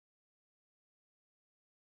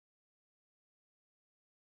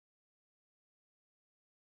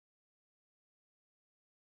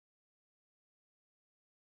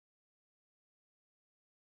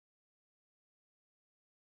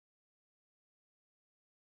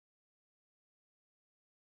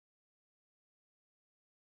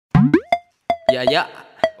Yeah, yeah.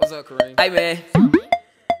 What's up, Kareem? Hey, man.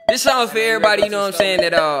 This song's for everybody, you know what I'm saying,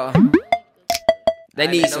 that, they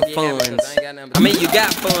need some funds. I mean, you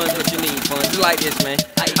got funds, but you need funds. Just like this, man.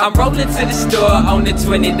 I'm rolling to the store on the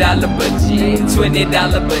 $20 budget. $20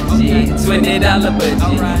 budget. $20 budget.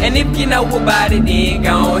 And if you know about it, then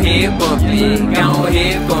go ahead, bump it. Go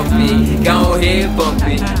ahead, bump it. Go ahead, bump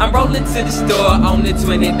it. I'm rolling to the store on the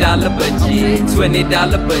 $20 budget.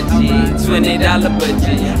 $20 budget. $20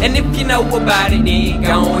 budget. And if you know about it, then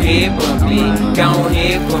go ahead, bump it. Go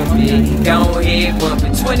ahead, bump it. Go ahead, bump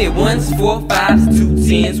it. 21s, 4 5s, 2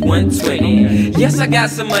 10s, 120. Yes, I got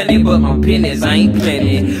some money, but my pennies ain't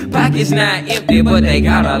plenty. Pockets not empty, but they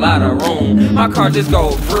got a lot of room. My car just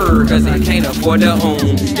go brrr, cause I can't afford to own.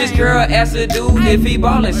 This girl asked a dude if he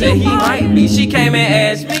ballin', said he might be. She came and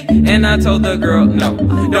asked me, and I told the girl no.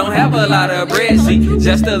 Don't have a lot of bread, see,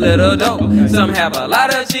 just a little dough. Some have a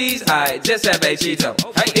lot of cheese, I just have a Cheeto.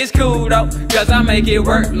 It's cool though, cause I make it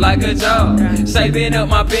work like a job. Saving up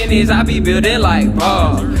my pennies, I be building like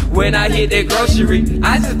balls. When I hit the grocery,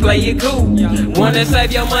 I just play it cool. Wanna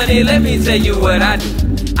save your money? Let me tell you what I do.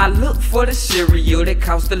 I look for the cereal that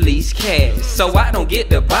costs the least cash, so I don't get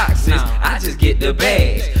the boxes, I just get the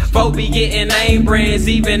bags. Folk be getting name brands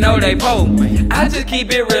even though they poor. I just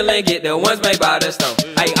keep it real and get the ones made by the store.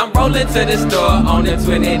 Hey, I'm rolling to the store on the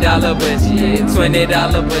 $20 budget. $20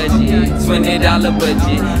 budget. $20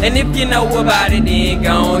 budget. And if you know about it, then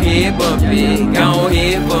go ahead, bump it. Go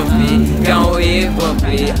ahead, bump it. Go ahead, bump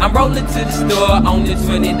it. I'm rolling to the store on the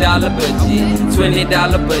 $20 budget.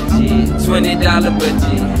 $20 budget. $20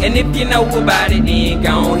 budget. And if you know about it, then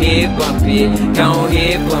go ahead, bump it. Go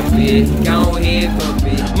ahead, bump it. Go ahead, bump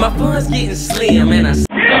it. My funds getting slim and I You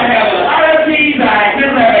don't have a lot of cheese, I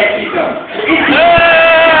just have that Cheeto.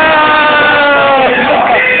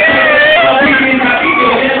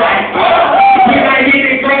 When I get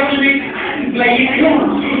in grocery, like you do.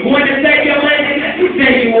 Want to save your money?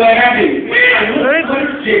 Tell you what I do. I look for the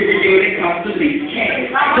cereal that costs the least cash.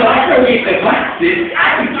 So I don't get the boxes,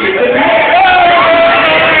 I can get the bag.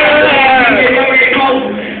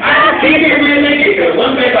 I keep it real and get the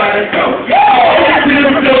one made by the store. To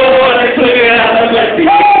the store, $20 budget.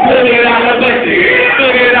 $20 budget.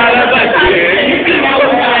 $20 budget. If you know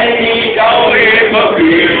about it, go ahead, bump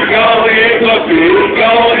it. Go ahead, bump it. Go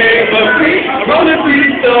ahead, bump it. Rolling to the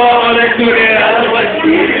store on that $20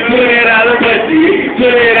 budget. $20 budget.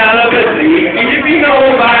 $20 budget. And if you know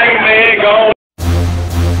about it, man, go.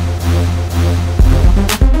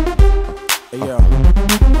 Hey yo, all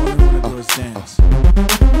they wanna do is dance.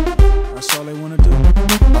 That's all they wanna do.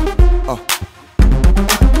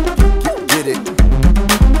 Get it.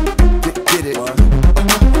 Get it.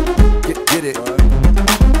 Get it.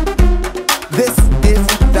 This is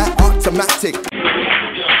that automatic.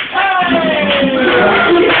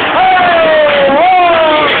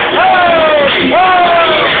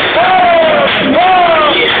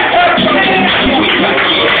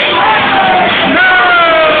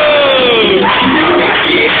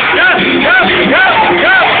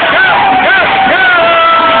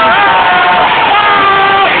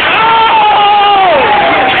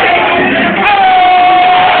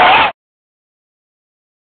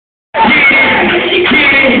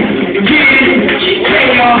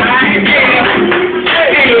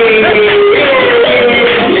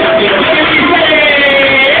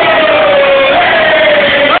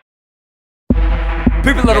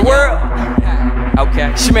 people of the world.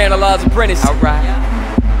 Okay. Shaman Allah's apprentice. Alright.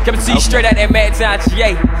 Coming to you straight out that Mad Town,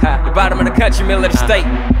 GA. The bottom of the country, middle of the state.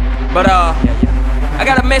 But I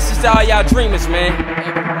got a message to all y'all dreamers, man.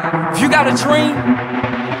 If you got a dream,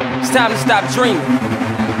 it's time to stop dreaming.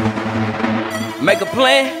 Make a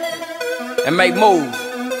plan and make moves.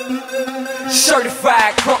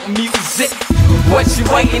 Certified crunk music. What you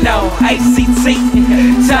waiting on? ACT.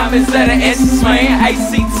 Time is letter S's, man.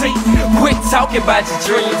 ACT. Quit talking about your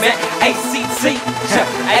dream, man. ACT.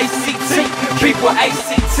 ACT. People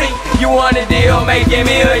ACT. You want a deal making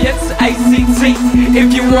millions? ACT.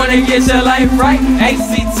 If you want to get your life right?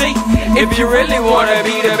 ACT. If you really want to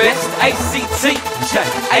be the best? ACT.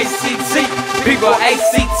 ACT. People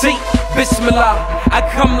ACT. Bismillah. I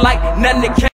come like nothing to